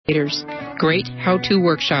great how-to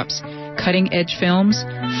workshops, cutting-edge films,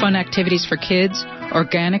 fun activities for kids,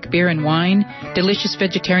 organic beer and wine, delicious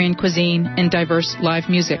vegetarian cuisine, and diverse live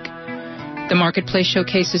music. The marketplace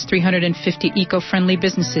showcases 350 eco-friendly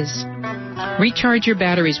businesses. Recharge your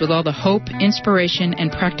batteries with all the hope, inspiration,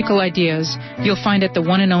 and practical ideas you'll find at the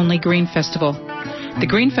one and only Green Festival. The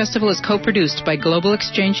Green Festival is co-produced by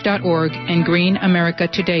globalexchange.org and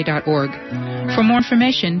greenamericatoday.org. For more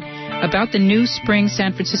information about the new Spring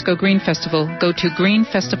San Francisco Green Festival, go to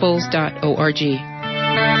greenfestivals.org.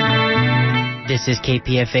 This is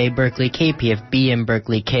KPFA Berkeley, KPFB in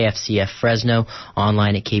Berkeley, KFCF Fresno,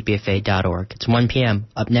 online at kpfa.org. It's 1 p.m.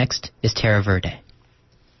 Up next is Terra Verde.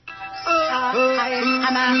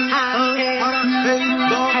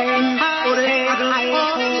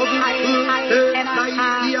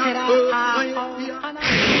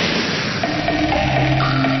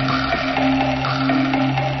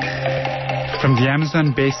 From the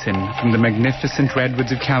Amazon basin, from the magnificent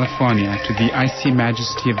redwoods of California to the icy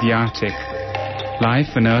majesty of the Arctic,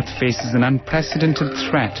 life on Earth faces an unprecedented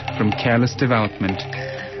threat from careless development.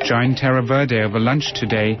 Join Terra Verde over lunch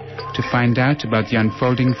today to find out about the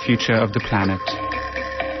unfolding future of the planet.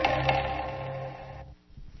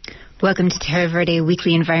 Welcome to Terra Verde,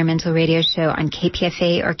 weekly environmental radio show on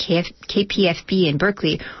KPFA or KPFB in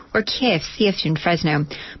Berkeley or KFCF in Fresno.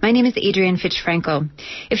 My name is Adrienne Fitch-Frankel.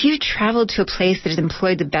 If you've traveled to a place that has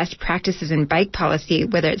employed the best practices in bike policy,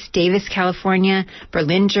 whether it's Davis, California,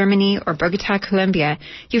 Berlin, Germany, or Bogota, Colombia,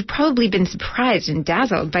 you've probably been surprised and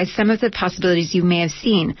dazzled by some of the possibilities you may have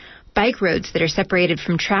seen. Bike roads that are separated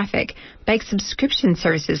from traffic, bike subscription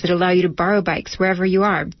services that allow you to borrow bikes wherever you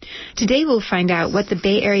are. Today we'll find out what the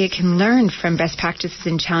Bay Area can learn from best practices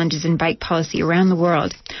and challenges in bike policy around the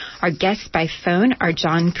world. Our guests by phone are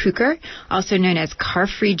John Pucher, also known as Car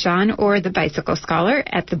Free John or the Bicycle Scholar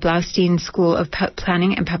at the Blaustein School of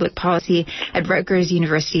Planning and Public Policy at Rutgers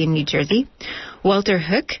University in New Jersey. Walter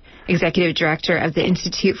Hook, Executive Director of the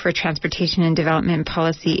Institute for Transportation and Development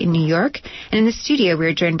Policy in New York. And in the studio,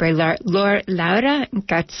 we're joined by Laura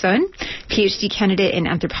Garzon, PhD candidate in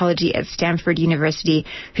anthropology at Stanford University,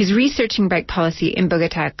 who's researching bike policy in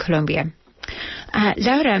Bogota, Colombia.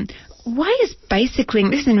 Laura, why is bicycling,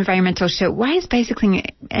 this is an environmental show, why is bicycling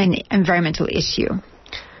an environmental issue?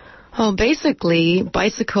 Well, basically,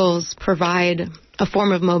 bicycles provide a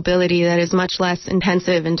form of mobility that is much less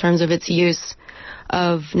intensive in terms of its use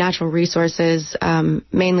of natural resources,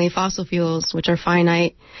 mainly fossil fuels, which are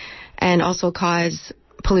finite, and also cause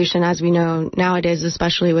pollution, as we know nowadays,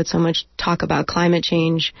 especially with so much talk about climate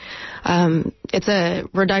change. It's a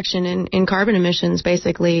reduction in carbon emissions,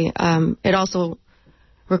 basically. It also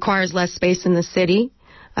requires less space in the city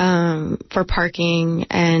for parking,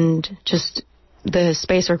 and just the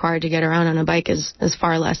space required to get around on a bike is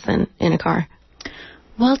far less than in a car.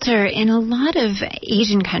 Walter, in a lot of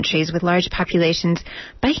Asian countries with large populations,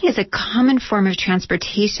 biking is a common form of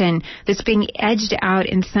transportation that's being edged out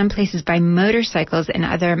in some places by motorcycles and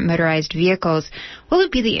other motorized vehicles. What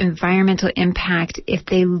would be the environmental impact if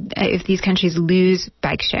these countries lose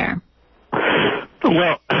bike share?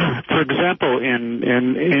 Well, for example, in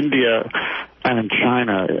India and in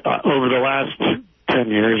China, over the last 10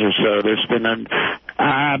 years or so, there's been an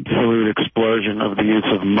absolute explosion of the use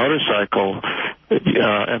of motorcycle.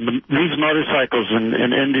 These motorcycles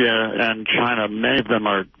in India and China, many of them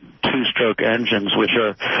are two-stroke engines, which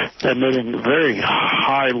are emitting very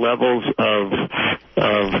high levels of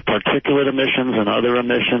particulate emissions and other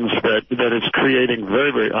emissions that is creating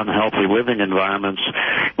very, very unhealthy living environments.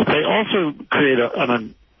 They also create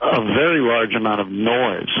a very large amount of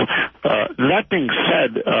noise. That being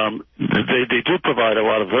said, they do provide a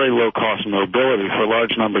lot of very low-cost mobility for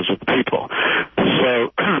large numbers of people.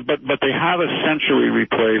 So, but they have essentially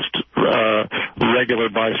replaced regular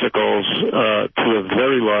bicycles to a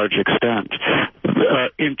very large extent.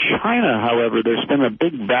 In China, however, there's been a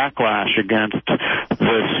big backlash against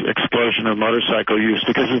this explosion of motorcycle use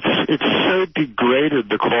because it's so degraded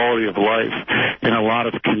the quality of life in a lot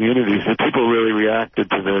of communities that people really reacted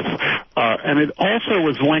to this. And it also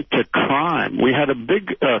was linked to crime. We had a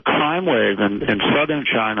big crime wave in southern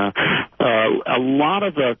China. A lot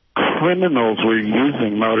of the criminals were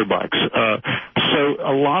using motorbikes. So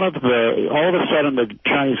all of a sudden the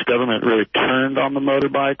Chinese government really turned on the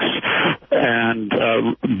motorbikes and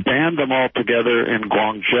banned them altogether in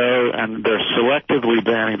Guangzhou, and they're selectively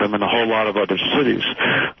banning them in a whole lot of other cities,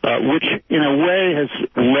 which in a way has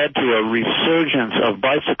led to a resurgence of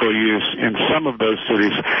bicycle use in some of those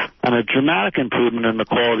cities and a dramatic improvement in the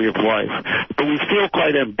quality of life. But we feel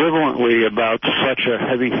quite ambivalently about such a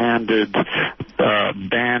heavy-handed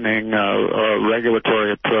banning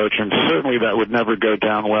regulatory approach, and certainly that would never go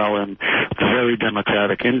down well in very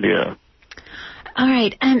democratic India. All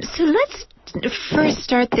right. So let's first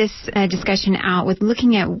start this discussion out with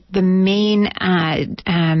looking at the main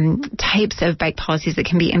types of bike policies that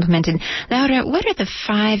can be implemented. Laura, what are the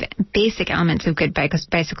 5 basic elements of good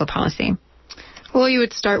bicycle policy? Well, you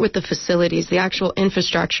would start with the facilities, the actual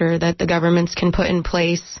infrastructure that the governments can put in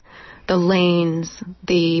place, the lanes,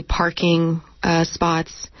 the parking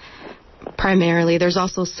spots. Primarily, there's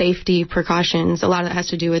also safety precautions. A lot of that has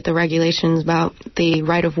to do with the regulations about the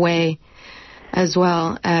right-of-way as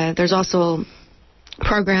well. There's also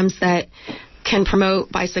programs that can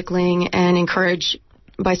promote bicycling and encourage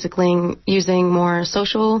bicycling using more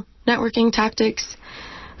social networking tactics,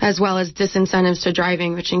 as well as disincentives to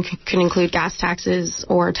driving, which can include gas taxes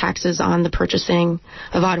or taxes on the purchasing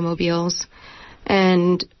of automobiles.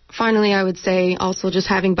 And finally, I would say also just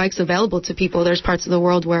having bikes available to people. There's parts of the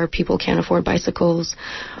world where people can't afford bicycles.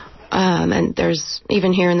 And there's,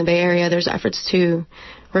 even here in the Bay Area, there's efforts to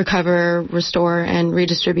recover, restore, and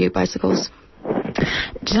redistribute bicycles.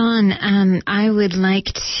 John, I would like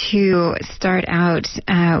to start out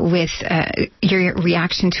with your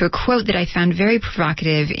reaction to a quote that I found very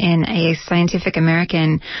provocative in a Scientific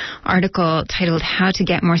American article titled How to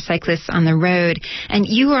Get More Cyclists on the Road. And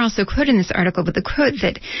you were also quoted in this article, but the quote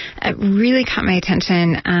that really caught my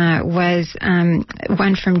attention was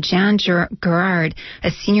one from Jan Gerard,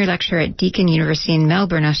 a senior lecturer at Deakin University in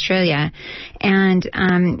Melbourne, Australia. And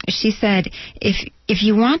she said, if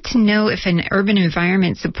you want to know if an urban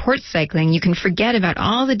environment supports cycling, you can forget about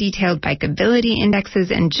all the detailed bikeability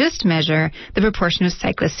indexes and just measure the proportion of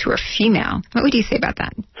cyclists who are female. What would you say about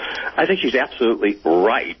that? I think she's absolutely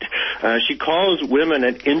right. She calls women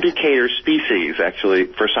an indicator species, actually,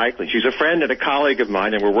 for cycling. She's a friend and a colleague of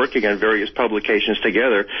mine, and we're working on various publications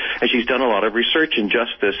together, and she's done a lot of research in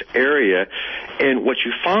just this area. And what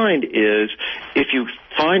you find is, if you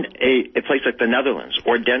find a place like the Netherlands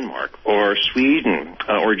or Denmark or Sweden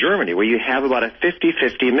or Germany, where you have about a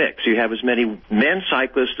 50-50 mix, you have as many men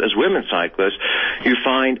cyclists as women cyclists, you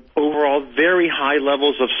find overall very high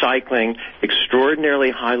levels of cycling,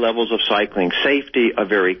 extraordinarily high levels of cycling safety, a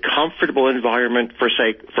very comfortable environment for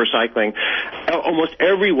cycling. Almost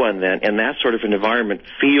everyone then in that sort of an environment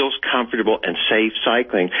feels comfortable and safe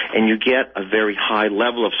cycling, and you get a very high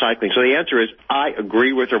level of cycling. So the answer is, I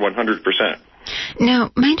agree with her 100%.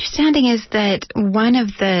 Now, my understanding is that one of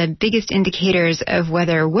the biggest indicators of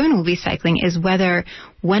whether women will be cycling is whether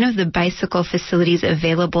one of the bicycle facilities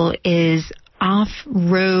available is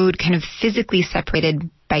off-road, kind of physically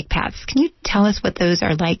separated bike paths. Can you tell us what those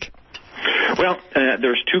are like? Well,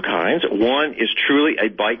 there's 2 kinds. One is truly a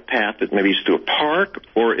bike path that maybe is through a park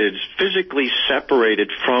or is physically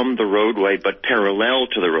separated from the roadway but parallel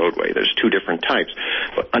to the roadway. There's 2 different types.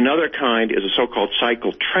 But another kind is a so-called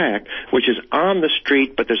cycle track, which is on the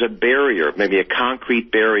street, but there's a barrier, maybe a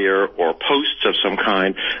concrete barrier or posts of some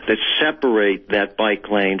kind that separate that bike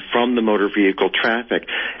lane from the motor vehicle traffic.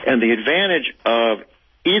 And the advantage of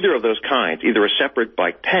either of those kinds, either a separate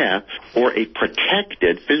bike path or a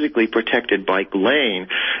physically protected bike lane,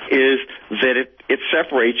 is that it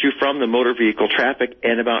separates you from the motor vehicle traffic,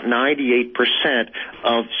 and about 98%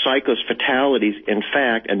 of cyclist fatalities, in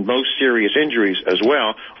fact, and most serious injuries as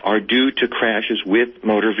well, are due to crashes with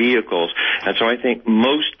motor vehicles. And so I think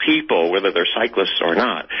most people, whether they're cyclists or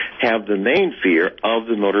not, have the main fear of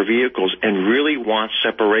the motor vehicles and really want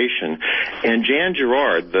separation. And Jan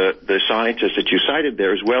Gerard, the scientist that you cited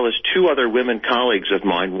there, as well as 2 other women colleagues of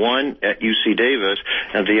mine, one at UC Davis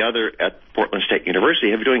and the other at Portland State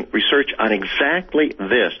University, have been doing research on exactly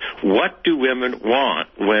this. What do women want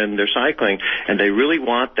when they're cycling? And they really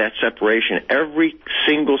want that separation. Every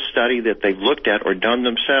single study that they've looked at or done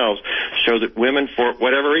themselves show that women, for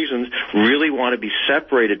whatever reasons, really want to be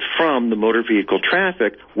separated from the motor vehicle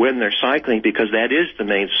traffic when they're cycling, because that is the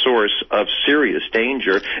main source of serious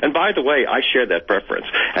danger. And by the way, I share that preference.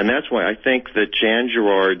 And that's why I think that Jan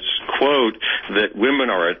Gerard's quote that women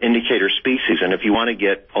are an indicator species, and if you want to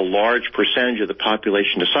get a large percentage of the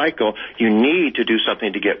population to cycle, you need to do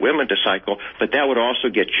something to get women to cycle, but that would also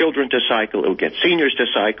get children to cycle, it would get seniors to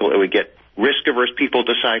cycle, it would get risk-averse people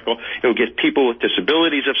to cycle, it would get people with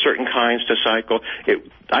disabilities of certain kinds to cycle.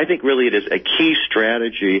 I think really it is a key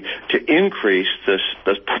strategy to increase the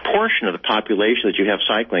proportion of the population that you have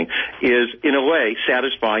cycling is, in a way,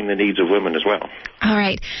 satisfying the needs of women as well. All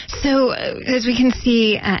right. So, as we can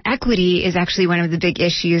see, equity is actually one of the big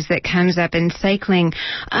issues that comes up in cycling.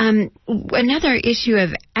 Another issue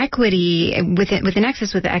of equity, with an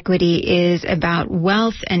nexus with equity, is about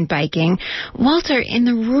wealth and biking. Walter, in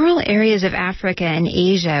the rural areas of of Africa and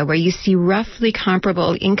Asia, where you see roughly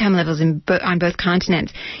comparable income levels on both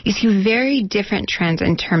continents, you see very different trends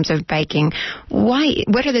in terms of biking. Why?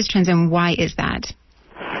 What are those trends, and why is that?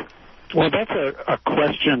 Well, that's a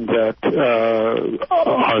question that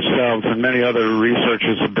ourselves and many other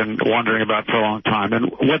researchers have been wondering about for a long time.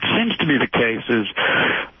 And what seems to be the case is,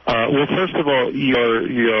 well, first of all,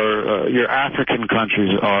 your African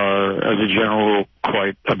countries are, as a general rule,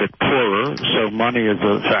 quite a bit poorer, so money is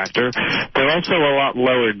a factor. They're also a lot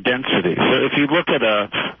lower density. So if you look at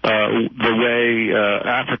the way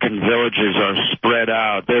African villages are spread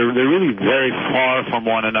out, they're really very far from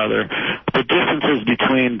one another. The distances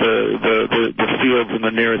between the fields and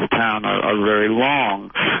the nearest town are very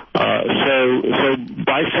long. So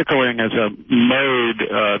bicycling as a mode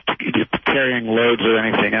carrying loads or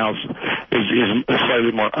anything else is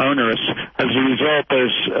slightly more onerous. As a result,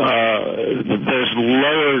 there's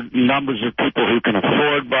lower numbers of people who can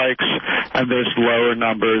afford bikes, and there's lower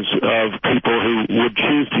numbers of people who would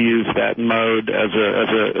choose to use that mode as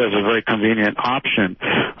a very convenient option.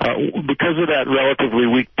 Because of that relatively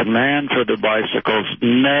weak demand for the bicycles,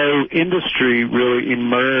 no industry really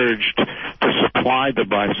emerged to supply the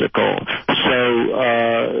bicycle. So,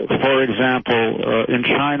 for example, in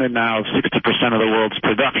China now, 60% of the world's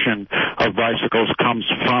production of bicycles comes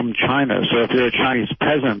from China. So if you're a Chinese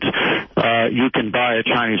peasant, you can buy a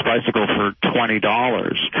Chinese bicycle for $20.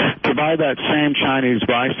 To buy that same Chinese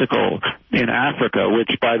bicycle in Africa,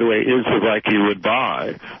 which, by the way, is the bike you would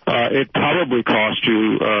buy, it probably cost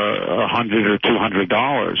you $100 or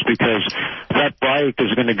 $200, because that bike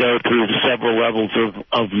is going to go through several levels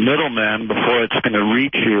of middlemen before it's going to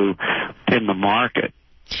reach you in the market.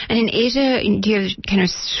 And in Asia, do you have kind of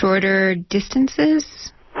shorter distances?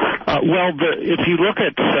 Well, if you look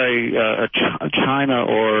at, say, China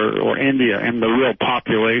or India in the real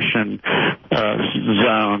population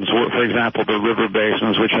zones, for example, the river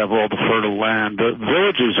basins, which have all the fertile land, the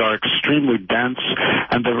villages are extremely dense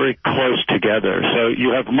and they're very close together. So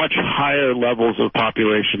you have much higher levels of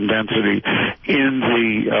population density in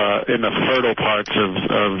the fertile parts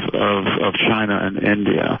of China and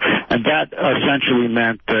India, and that essentially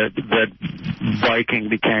meant that biking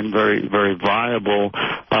became very, very viable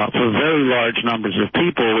for very large numbers of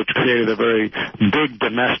people, which created a very big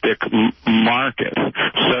domestic market.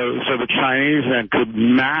 So the Chinese then could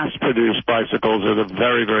mass-produce bicycles at a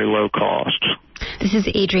very, very low cost. This is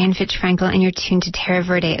Adrienne Fitch-Frankel, and you're tuned to Terra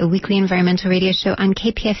Verde, a weekly environmental radio show on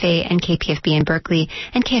KPFA and KPFB in Berkeley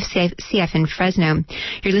and KFCF in Fresno.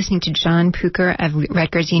 You're listening to John Pucher of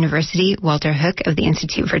Rutgers University, Walter Hook of the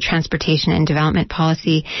Institute for Transportation and Development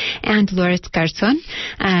Policy, and Loris Garzon,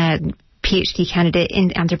 PhD candidate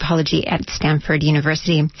in anthropology at Stanford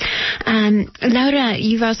University. Laura,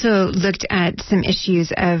 you've also looked at some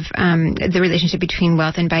issues of the relationship between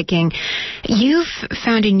wealth and biking. You've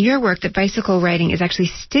found in your work that bicycle riding is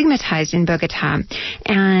actually stigmatized in Bogota,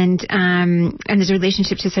 and there's a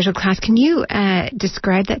relationship to social class. Can you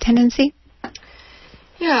describe that tendency?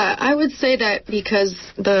 Yeah, I would say that because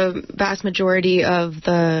the vast majority of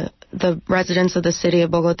the residents of the city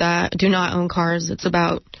of Bogota do not own cars. It's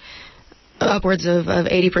about upwards of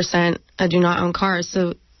 80% do not own cars.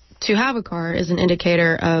 So to have a car is an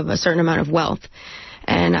indicator of a certain amount of wealth.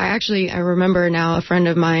 And I remember now a friend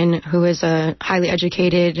of mine who is a highly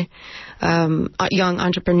educated young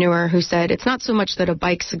entrepreneur who said it's not so much that a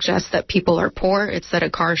bike suggests that people are poor, it's that a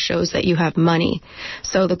car shows that you have money.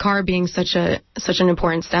 So the car being such an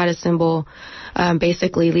important status symbol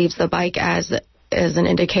basically leaves the bike as an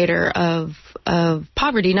indicator of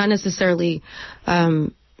poverty, not necessarily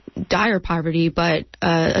dire poverty, but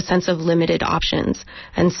a sense of limited options.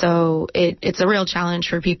 And so it's a real challenge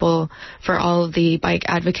for people, for all of the bike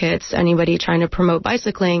advocates, anybody trying to promote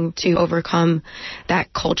bicycling, to overcome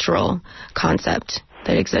that cultural concept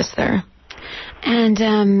that exists there.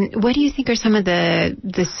 And what do you think are some of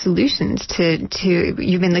the solutions to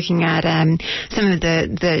you've been looking at some of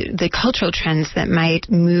the cultural trends that might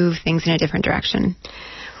move things in a different direction?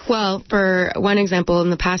 Well, for one example, in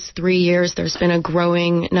the past 3 years, there's been a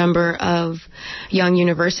growing number of young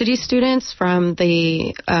university students from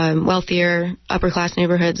the wealthier, upper-class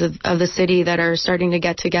neighborhoods of the city that are starting to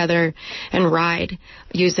get together and ride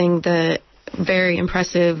using the very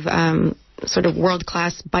impressive sort of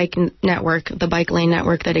world-class bike network, the bike lane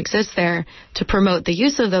network that exists there, to promote the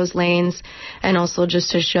use of those lanes, and also just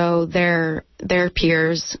to show their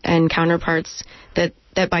peers and counterparts that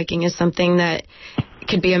biking is something that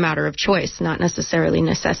could be a matter of choice, not necessarily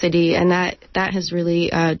necessity. And that has really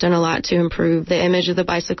done a lot to improve the image of the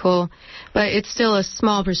bicycle. But it's still a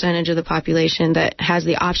small percentage of the population that has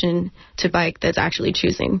the option to bike that's actually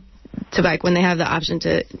choosing to bike when they have the option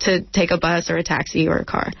to take a bus or a taxi or a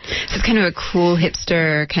car. So it's kind of a cool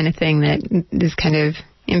hipster kind of thing that is kind of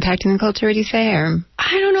impacting the culture, would you say? Or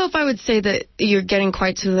I don't know if I would say that you're getting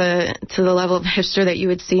quite to the level of hipster that you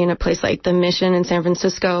would see in a place like the Mission in San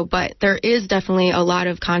Francisco, but there is definitely a lot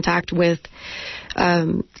of contact with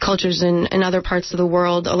cultures in other parts of the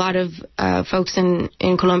world. A lot of folks in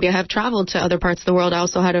Colombia have traveled to other parts of the world. I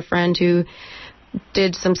also had a friend who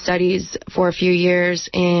did some studies for a few years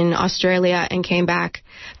in Australia and came back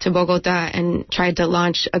to Bogota and tried to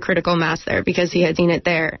launch a critical mass there because he had seen it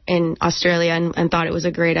there in Australia and thought it was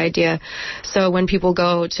a great idea. So when people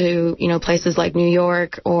go to, places like New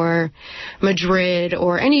York or Madrid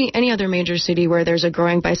or any other major city where there's a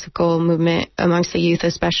growing bicycle movement amongst the youth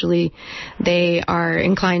especially, they are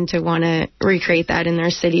inclined to want to recreate that in their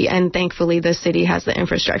city, and thankfully the city has the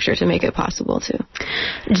infrastructure to make it possible too.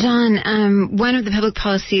 John, one of the public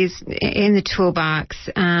policies in the toolbox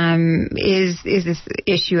is this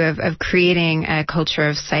issue of creating a culture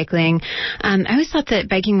of cycling. I always thought that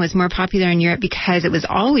biking was more popular in Europe because it was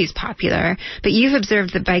always popular, but you've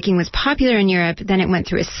observed that biking was popular in Europe, then it went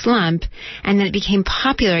through a slump, and then it became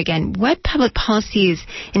popular again. What public policies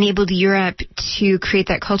enabled Europe to create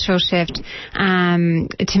that cultural shift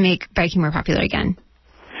to make biking more popular again?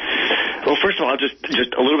 Well, first of all, just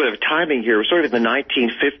a little bit of timing here. Sort of in the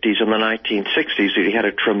 1950s and the 1960s, you had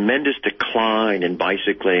a tremendous decline in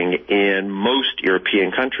bicycling in most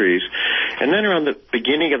European countries. And then around the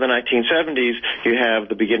beginning of the 1970s, you have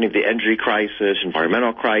the beginning of the energy crisis,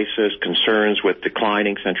 environmental crisis, concerns with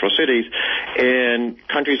declining central cities. And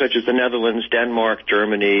countries such as the Netherlands, Denmark,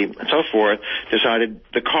 Germany, and so forth decided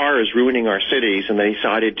the car is ruining our cities, and they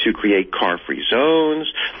decided to create car-free zones.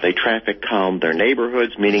 They traffic calmed their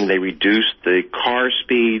neighborhoods, meaning they reduced the car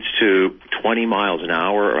speeds to 20 miles an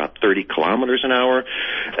hour or up 30 kilometers an hour.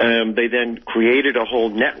 They then created a whole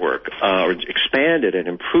network, or expanded and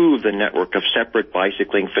improved the network of separate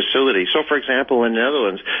bicycling facilities. So, for example, in the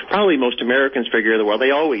Netherlands, probably most Americans figure the world,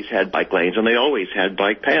 they always had bike lanes and they always had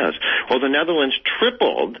bike paths. Well, the Netherlands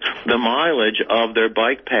tripled the mileage of their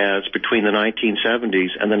bike paths between the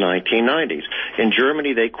 1970s and the 1990s. In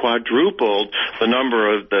Germany, they quadrupled the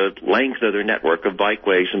number of the length of their network of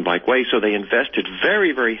bikeways and bikeways. So they invested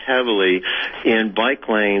very, very heavily in bike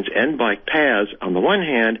lanes and bike paths on the one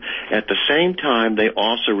hand. At the same time, they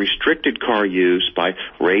also restricted car use by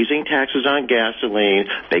raising taxes on gasoline,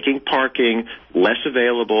 making parking less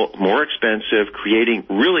available, more expensive, creating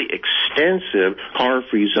really extensive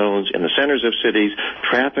car-free zones in the centers of cities,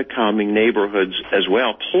 traffic calming neighborhoods as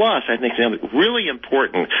well. Plus, I think something really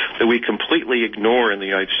important that we completely ignore in the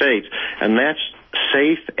United States, and that's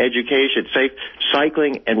safe education, safe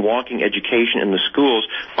cycling and walking education in the schools.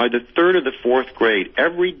 By the third or the fourth grade,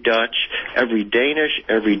 every Dutch, every Danish,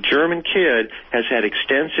 every German kid has had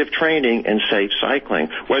extensive training in safe cycling.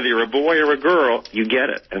 Whether you're a boy or a girl, you get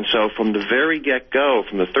it. And so from the very get-go,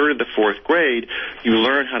 from the third to the fourth grade, you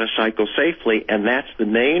learn how to cycle safely, and that's the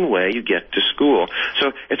main way you get to school.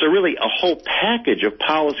 So it's a whole package of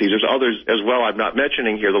policies. There's others as well I'm not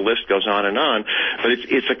mentioning here. The list goes on, but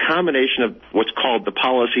it's a combination of what's called the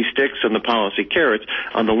policy sticks and the policy carrots.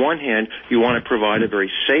 On the one hand, you want to provide a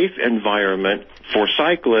very safe environment for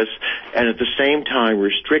cyclists and at the same time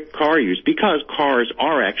restrict car use, because cars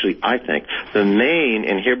are actually, I think, the main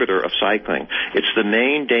inhibitor of cycling. It's the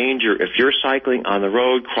main danger. If you're cycling on the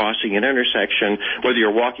road, crossing an intersection, whether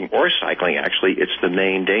you're walking or cycling, actually, it's the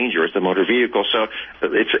main danger. It's the motor vehicle. So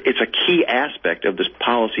it's a key aspect of this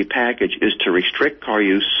policy package is to restrict car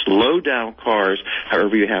use, slow down cars,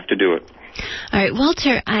 however you have to do it. All right,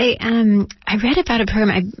 Walter, I read about a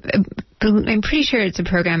program, I'm pretty sure it's a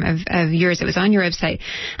program of yours, it was on your website,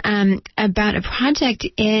 about a project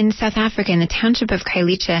in South Africa in the township of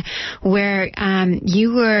Khayelitsha where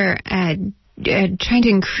you were trying to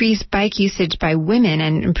increase bike usage by women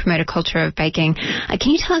and promote a culture of biking.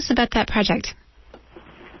 Can you tell us about that project?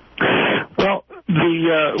 Well,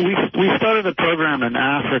 we started a program in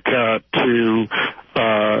Africa to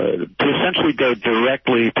essentially go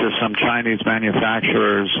directly to some Chinese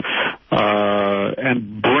manufacturers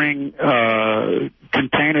and bring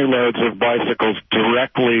container loads of bicycles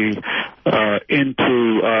directly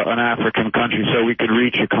into an African country so we could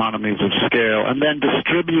reach economies of scale, and then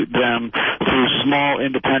distribute them through small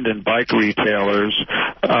independent bike retailers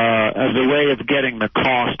as a way of getting the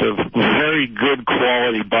cost of very good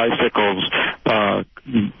quality bicycles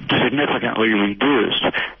significantly reduced.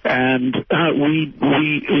 And while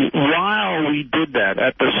we did that,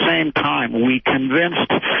 at the same time, we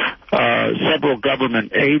convinced several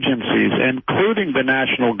government agencies, including the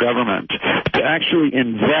national government, to actually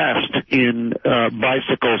invest in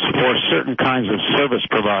bicycles for certain kinds of service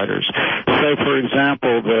providers. So, for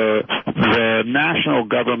example, the national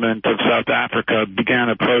government of South Africa began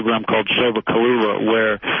a program called Shova Kalula,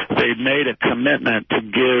 where they made a commitment to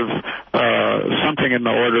give something in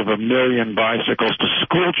the order of 1 million bicycles to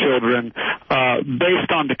school children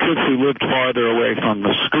based on the kids who lived farther away from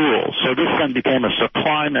the school. So this then became a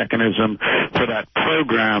supply mechanism for that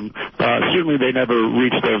program. Certainly they never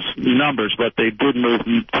reached those numbers, but they did move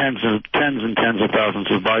tens and tens of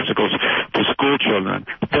thousands of bicycles to school children.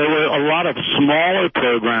 There were a lot of smaller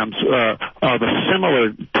programs of a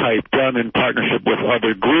similar type done in partnership with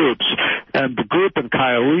other groups, and the group in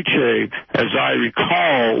Khayelitsha, as I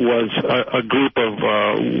recall, was a group of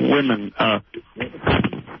women.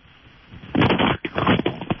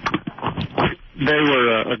 They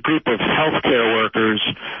were a group of healthcare workers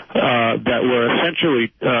that were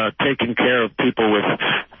essentially taking care of people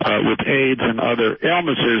with AIDS and other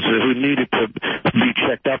illnesses who needed to be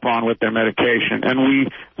checked up on with their medication. And we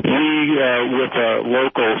with a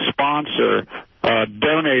local sponsor,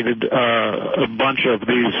 donated a bunch of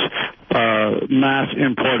these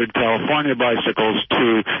mass-imported California bicycles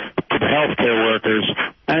to the healthcare workers,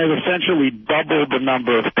 and it essentially doubled the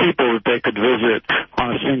number of people that they could visit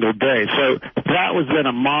on a single day. So that was then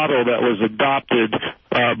a model that was adopted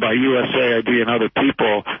by USAID and other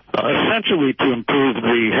people, essentially to improve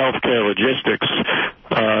the healthcare logistics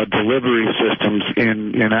delivery systems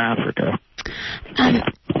in Africa.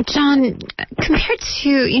 John, compared to,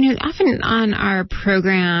 often on our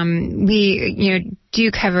program, we, do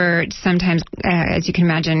cover sometimes, as you can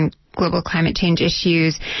imagine, global climate change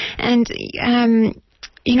issues. And,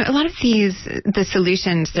 a lot of the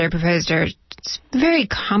solutions that are proposed are very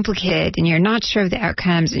complicated, and you're not sure of the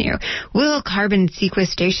outcomes. And will carbon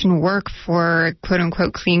sequestration work for quote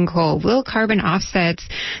unquote clean coal? Will carbon offsets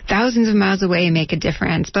thousands of miles away make a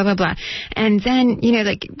difference? Blah blah blah. And then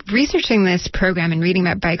researching this program and reading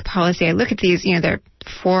about bike policy, I look at these. There are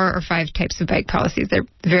 4 or 5 types of bike policies. They're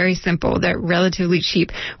very simple. They're relatively cheap.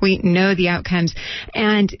 We know the outcomes,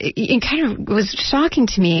 and it kind of was shocking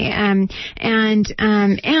to me. And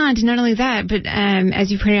not only that, but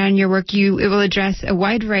as you pointed out in your work, it will address a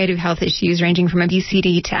wide variety of health issues ranging from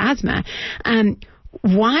obesity to asthma.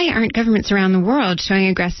 Why aren't governments around the world showing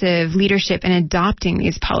aggressive leadership in adopting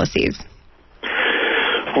these policies?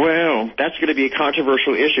 Well, that's going to be a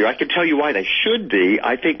controversial issue. I can tell you why they should be.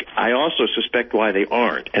 I also suspect why they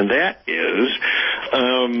aren't. And that is,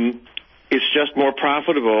 it's just more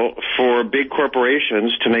profitable for big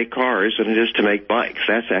corporations to make cars than it is to make bikes.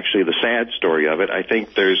 That's actually the sad story of it. I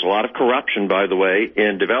think there's a lot of corruption, by the way,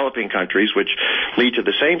 in developing countries, which lead to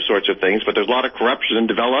the same sorts of things, but there's a lot of corruption in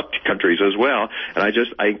developed countries as well. And I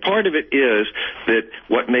think part of it is that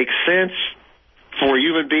what makes sense for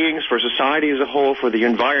human beings, for society as a whole, for the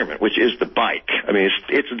environment, which is the bike. I mean,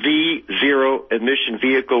 it's the zero-emission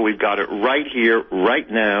vehicle. We've got it right here, right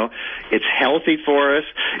now. It's healthy for us.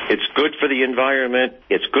 It's good for the environment.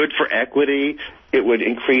 It's good for equity. It would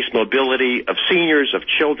increase mobility of seniors, of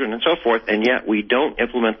children, and so forth, and yet we don't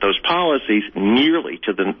implement those policies nearly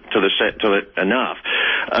to enough.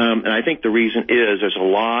 And I think the reason is there's a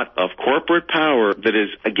lot of corporate power that is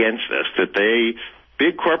against this,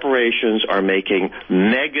 big corporations are making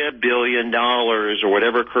mega $1 billion or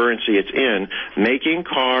whatever currency it's in, making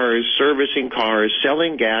cars, servicing cars,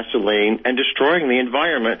 selling gasoline, and destroying the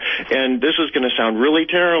environment. And this is going to sound really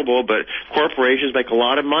terrible, but corporations make a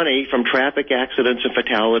lot of money from traffic accidents and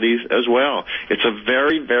fatalities as well. It's a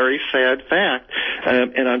very, very sad fact.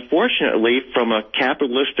 And unfortunately, from a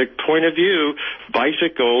capitalistic point of view,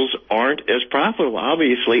 bicycles aren't as profitable,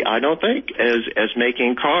 obviously, I don't think, as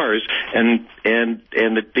making cars. And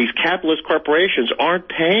these capitalist corporations aren't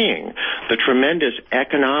paying the tremendous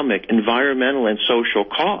economic, environmental, and social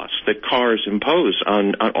costs that cars impose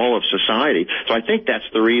on all of society. So I think that's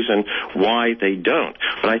the reason why they don't.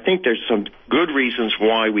 But I think there's some good reasons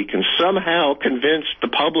why we can somehow convince the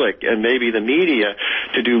public and maybe the media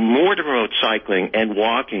to do more to promote cycling and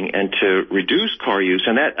walking and to reduce car use.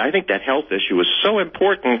 And I think that health issue is so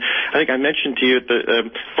important. I think I mentioned to you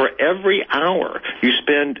that for every hour you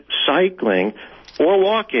spend cycling or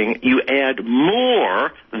walking, you add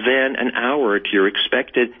more than an hour to your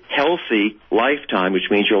expected healthy lifetime, which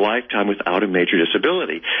means your lifetime without a major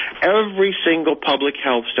disability. Every single public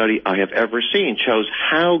health study I have ever seen shows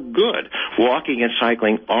how good walking and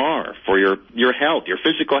cycling are for your health, your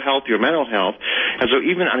physical health, your mental health. And so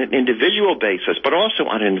even on an individual basis, but also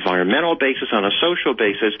on an environmental basis, on a social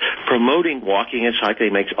basis, promoting walking and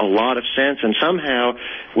cycling makes a lot of sense. And somehow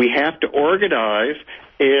we have to organize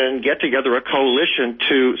and get together a coalition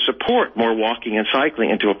to support more walking and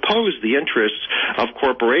cycling and to oppose the interests of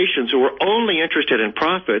corporations who are only interested in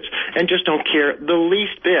profits and just don't care the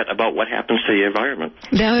least bit about what happens to the environment.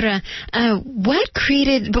 Laura, what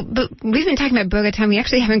created, but we've been talking about Bogota, and we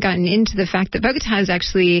actually haven't gotten into the fact that Bogota is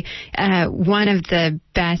actually one of the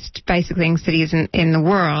best bicycling cities in the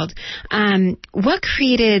world. What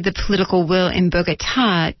created the political will in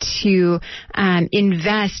Bogota to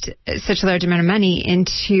invest such a large amount of money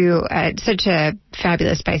into such a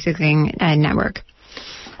fabulous bicycling network?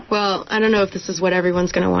 Well, I don't know if this is what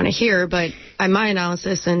everyone's going to want to hear, but my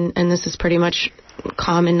analysis, and this is pretty much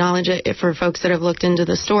common knowledge for folks that have looked into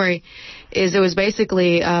the story, is it was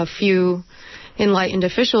basically a few enlightened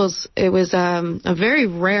officials. It was a very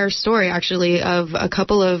rare story, actually, of a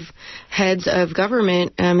couple of heads of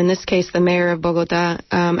government, in this case the mayor of Bogota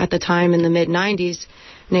at the time in the mid-90s,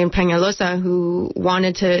 named Peñalosa, who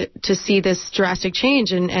wanted to see this drastic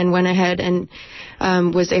change and went ahead and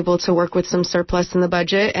was able to work with some surplus in the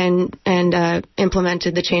budget and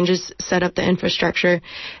implemented the changes, set up the infrastructure,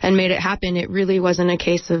 and made it happen. It really wasn't a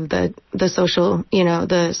case of the social,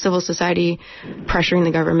 the civil society pressuring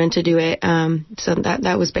the government to do it. So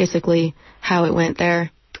that was basically how it went there.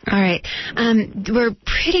 All right. We're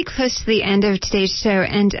pretty close to the end of today's show,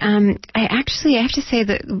 and I have to say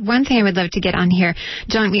that one thing I would love to get on here,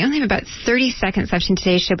 John, we only have about 30 seconds left in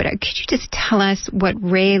today's show, but could you just tell us what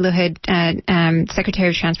Ray Luhud, Secretary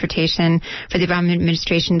of Transportation for the Obama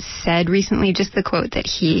administration, said recently, just the quote that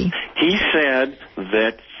he... He said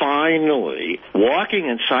that finally, walking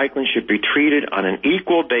and cycling should be treated on an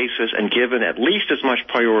equal basis and given at least as much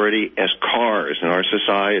priority as cars in our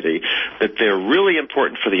society, that they're really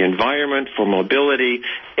important for the environment, for mobility,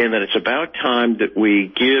 and that it's about time that we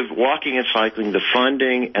give walking and cycling the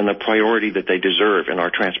funding and the priority that they deserve in our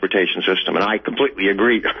transportation system. And I completely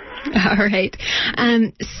agree. All right.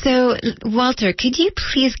 So, Walter, could you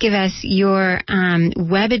please give us your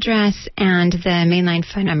web address and the mainline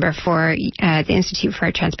phone number for the Institute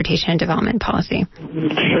for Transportation and Development Policy?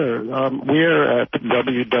 Sure. We're at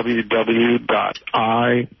www.itdp.org,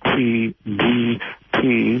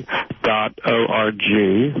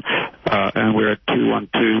 and we're at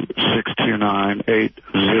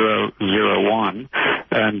 212-629-8001.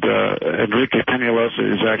 And Enrique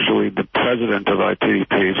Peñalosa is actually the president of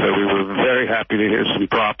ITDP, so we were very happy to hear some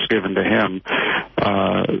props given to him.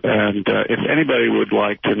 And if anybody would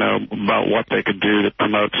like to know about what they could do to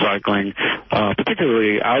promote cycling,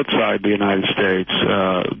 particularly outside the United States,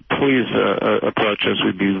 please approach us.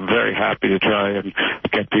 We'd be very happy to try and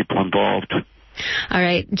get people involved. All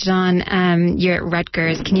right, John, you're at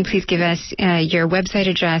Rutgers. Can you please give us your website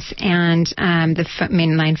address and the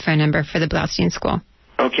mainline phone number for the Blaustein School?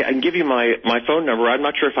 Okay, I can give you my phone number. I'm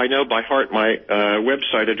not sure if I know by heart my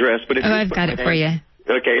website address, but if I've got it for you.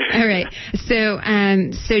 Okay. All right. So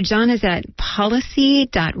John is at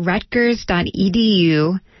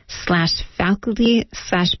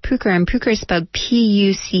policy.rutgers.edu/faculty/Pucher, and Pucher is spelled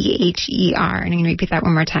Pucher, and I'm going to repeat that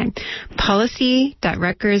one more time.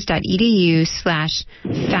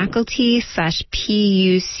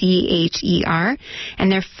 policy.rutgers.edu/faculty/Pucher,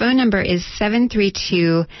 and their phone number is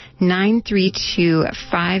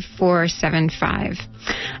 732-932-5475.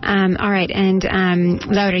 All right, and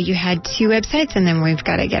Laura, you had two websites, and then we've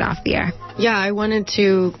got to get off the air. Yeah, I wanted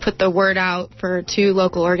to put the word out for two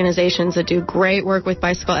local organizations that do great work with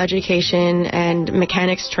bicycle education and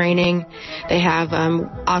mechanics training. They have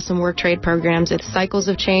awesome work trade programs. It's Cycles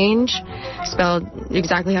of Change, spelled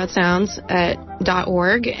exactly how it sounds,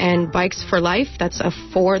 .org, and Bikes for Life. That's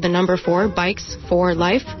the number 4,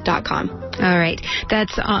 bikesforlife.com. All right.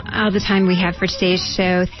 That's all the time we have for today's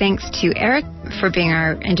show. Thanks to Eric for being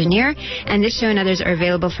our engineer. And this show and others are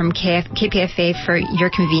available from KPFA for your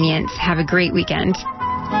convenience. Have a great weekend.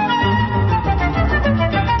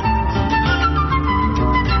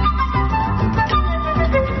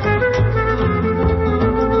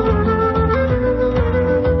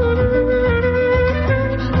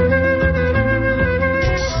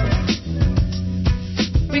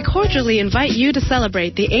 Record cordially invite you to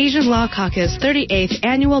celebrate the Asian Law Caucus 38th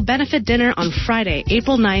Annual Benefit Dinner on Friday,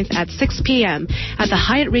 April 9th at 6 p.m. at the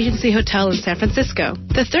Hyatt Regency Hotel in San Francisco.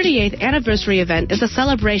 The 38th anniversary event is a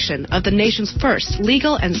celebration of the nation's first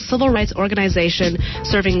legal and civil rights organization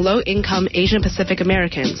serving low-income Asian Pacific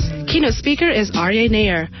Americans. Keynote speaker is Arye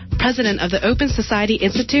Nair, president of the Open Society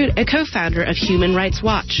Institute and co-founder of Human Rights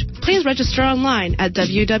Watch. Please register online at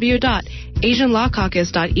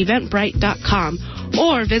www.asianlawcaucus.eventbrite.com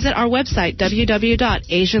or visit our website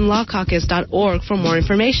www.asianlawcaucus.org for more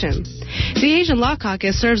information. The Asian Law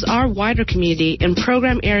Caucus serves our wider community in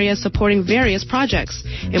program areas supporting various projects: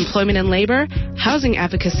 employment and labor, housing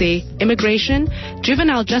advocacy, immigration,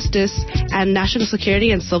 juvenile justice, and national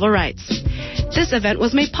security and civil rights. This event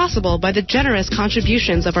was made possible by the generous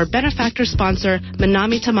contributions of our benefactor sponsor,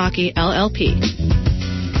 Minami Tamaki, LLP.